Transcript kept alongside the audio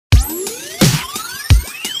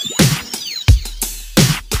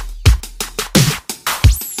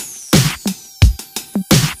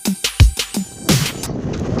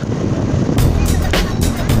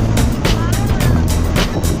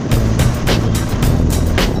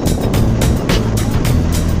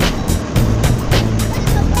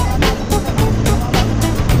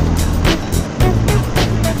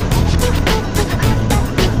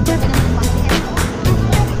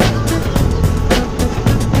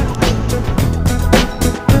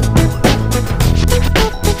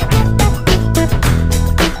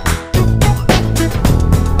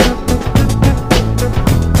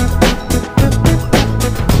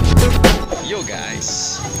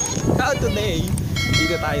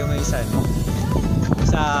Dito tayo ngayon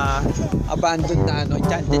sa abandoned na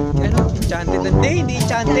enchanted, hindi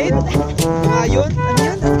enchanted. Ayun, ano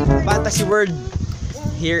yan? Fantasy world.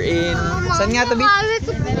 Here in, saan nga tabi?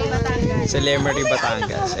 Sa Lemery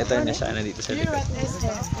Batangas. Ito na siya, nandito sa likod.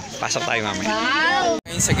 Pasok tayo mamaya.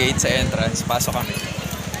 Ngayon sa gate, sa entrance, pasok kami.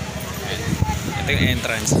 Ito yung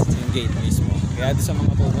entrance, yung gate mismo. Kaya doon sa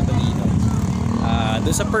mga pupunta dito.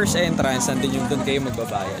 Doon sa first entrance, nandun yung doon kayo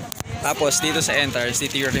magbabayad. Tapos dito sa entrance,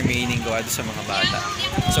 dito yung remaining gawa doon sa mga bata.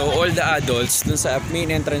 So all the adults, doon sa main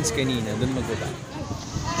entrance kanina, doon magbabayad.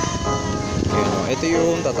 Ayun, ito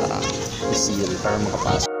yung seal para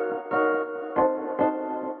makapasok.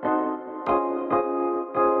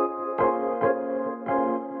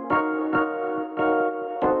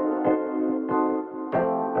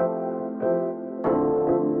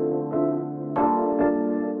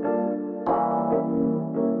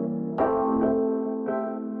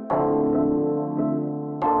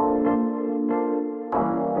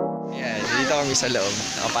 Dito kami sa loob,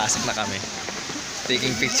 nakapasok na kami.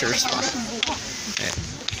 Taking pictures pa. Ayan.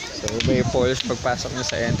 So may falls, pagpasok nyo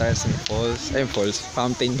sa entrance ng falls,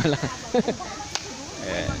 fountain pala.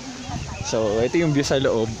 Ayan. So ito yung view sa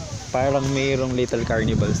loob, parang mayroong little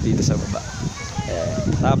carnivals dito sa baba.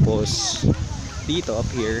 Ayan. Tapos dito up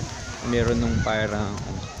here, meron nung parang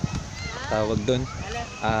tawag doon,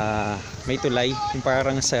 may tulay, yung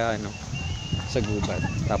parang sa sa gubat.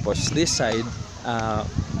 Tapos this side,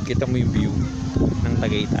 kita mo yung view ng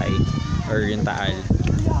Tagaytay or yung Taal.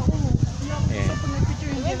 Ayan.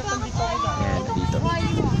 Ayan, dito.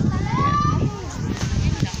 Ayan.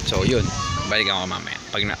 So yun, balikan ko mamaya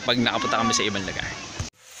pag nakapunta kami sa ibang lugar.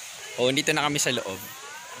 Dito na kami sa loob.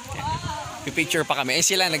 Pipicture pa kami.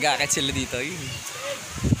 Sila nag-aakit sila dito. Yun.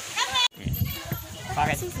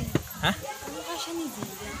 Bakit? Ha?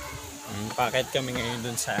 Bakit kami ngayon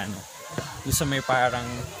dun sa dun sa may parang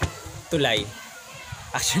tulay.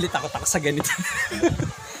 Actually, takot ako sa ganito.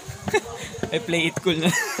 I play it cool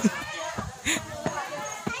na.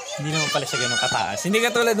 Hindi naman pala siya ganun kataas. Hindi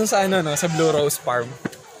katulad dun sa sa Blue Rose Farm.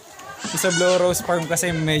 Sa Blue Rose Farm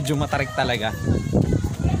kasi medyo matarik talaga.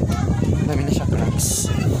 Dami na siya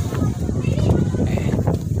cracks.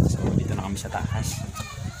 So, dito na kami sa taas.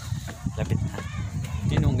 Lapit na.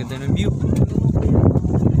 Yun, ang ganda ng view.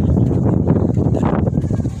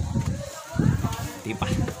 Di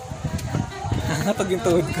pa. Nakatog yung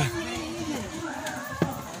tuhod ko.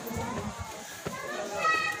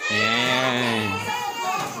 Ayan.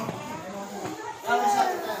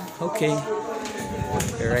 Okay.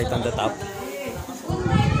 We're right on the top.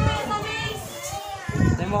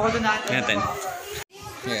 Natin.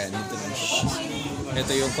 Ayan, dito na siya.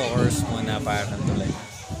 Ito yung course mo na parang tulay.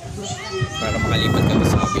 Para makalipat kami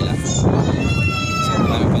sa kabila. So,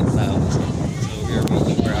 marami pang tao. So, we're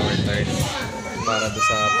waiting for our turn. Para doon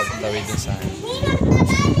sa pagtawid doon sa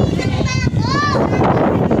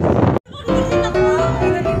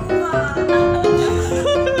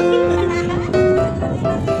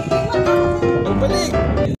pagbalik.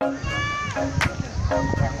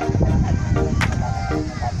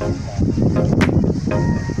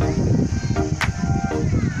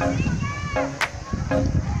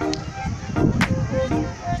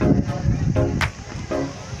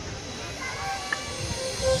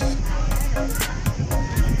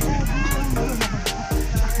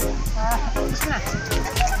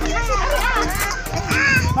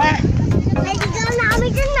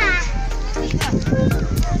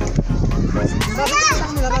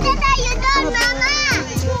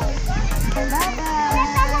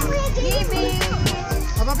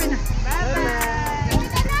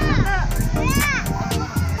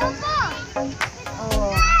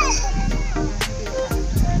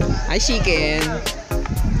 Hi, chicken.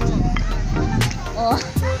 Oh.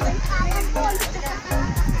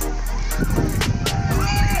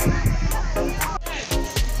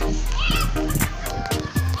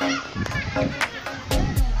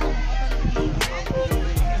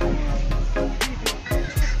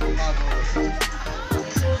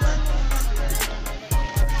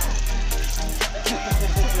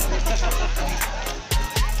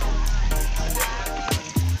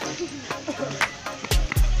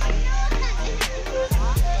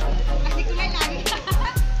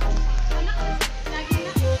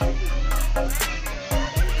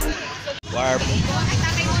 Warp.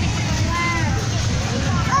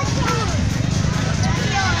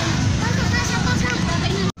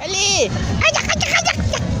 Ali! Ajak!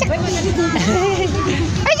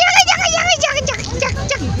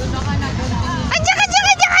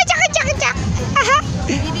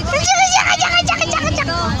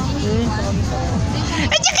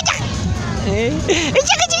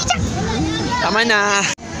 Tama na!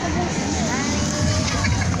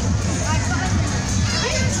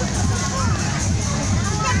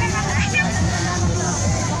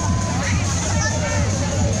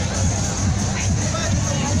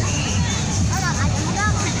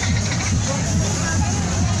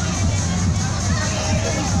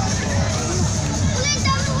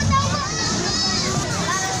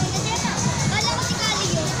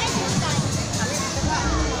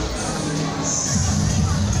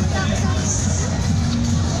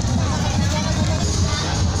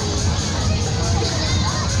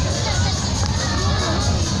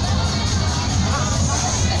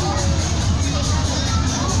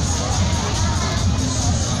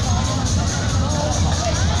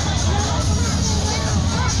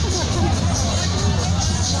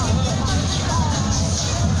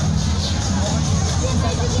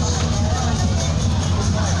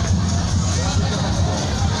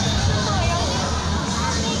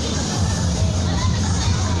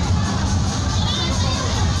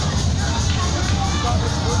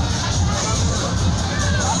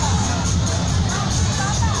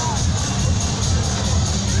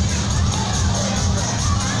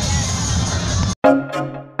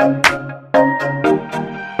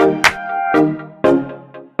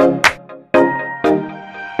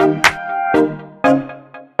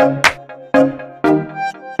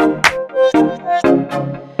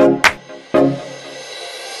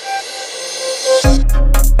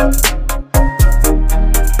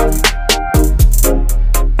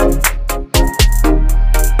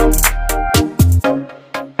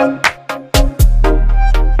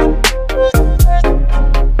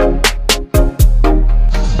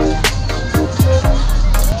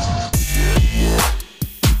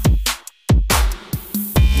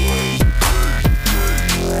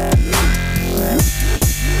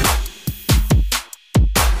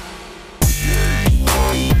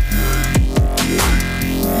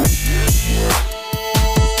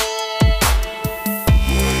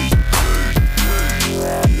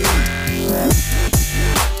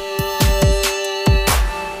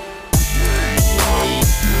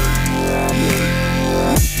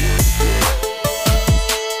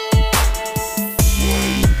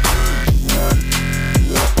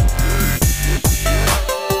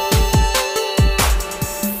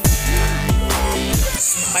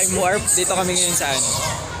 Dito kami ngayon sa ano,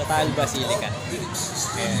 sa Taal Basilica.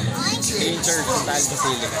 Ayan. Main church sa Taal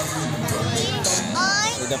Basilica. Ayan.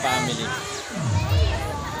 With the family.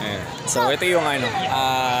 Ayan. So ito yung ano,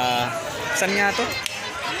 saan nga to?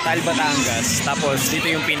 Taal Batangas. Tapos dito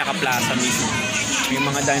yung pinaka-plaza mismo. Yung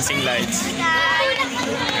mga dancing lights.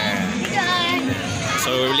 Ayan.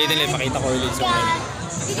 So ulitin ulit, pakita ko ulit sa mga.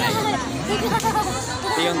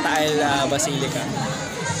 Ito yung Taal Basilica.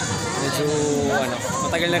 Medyo ano,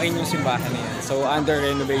 matagal na rin yung simbahan niya. So under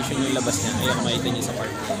renovation yung labas niya. Ayun, makita niyo sa park.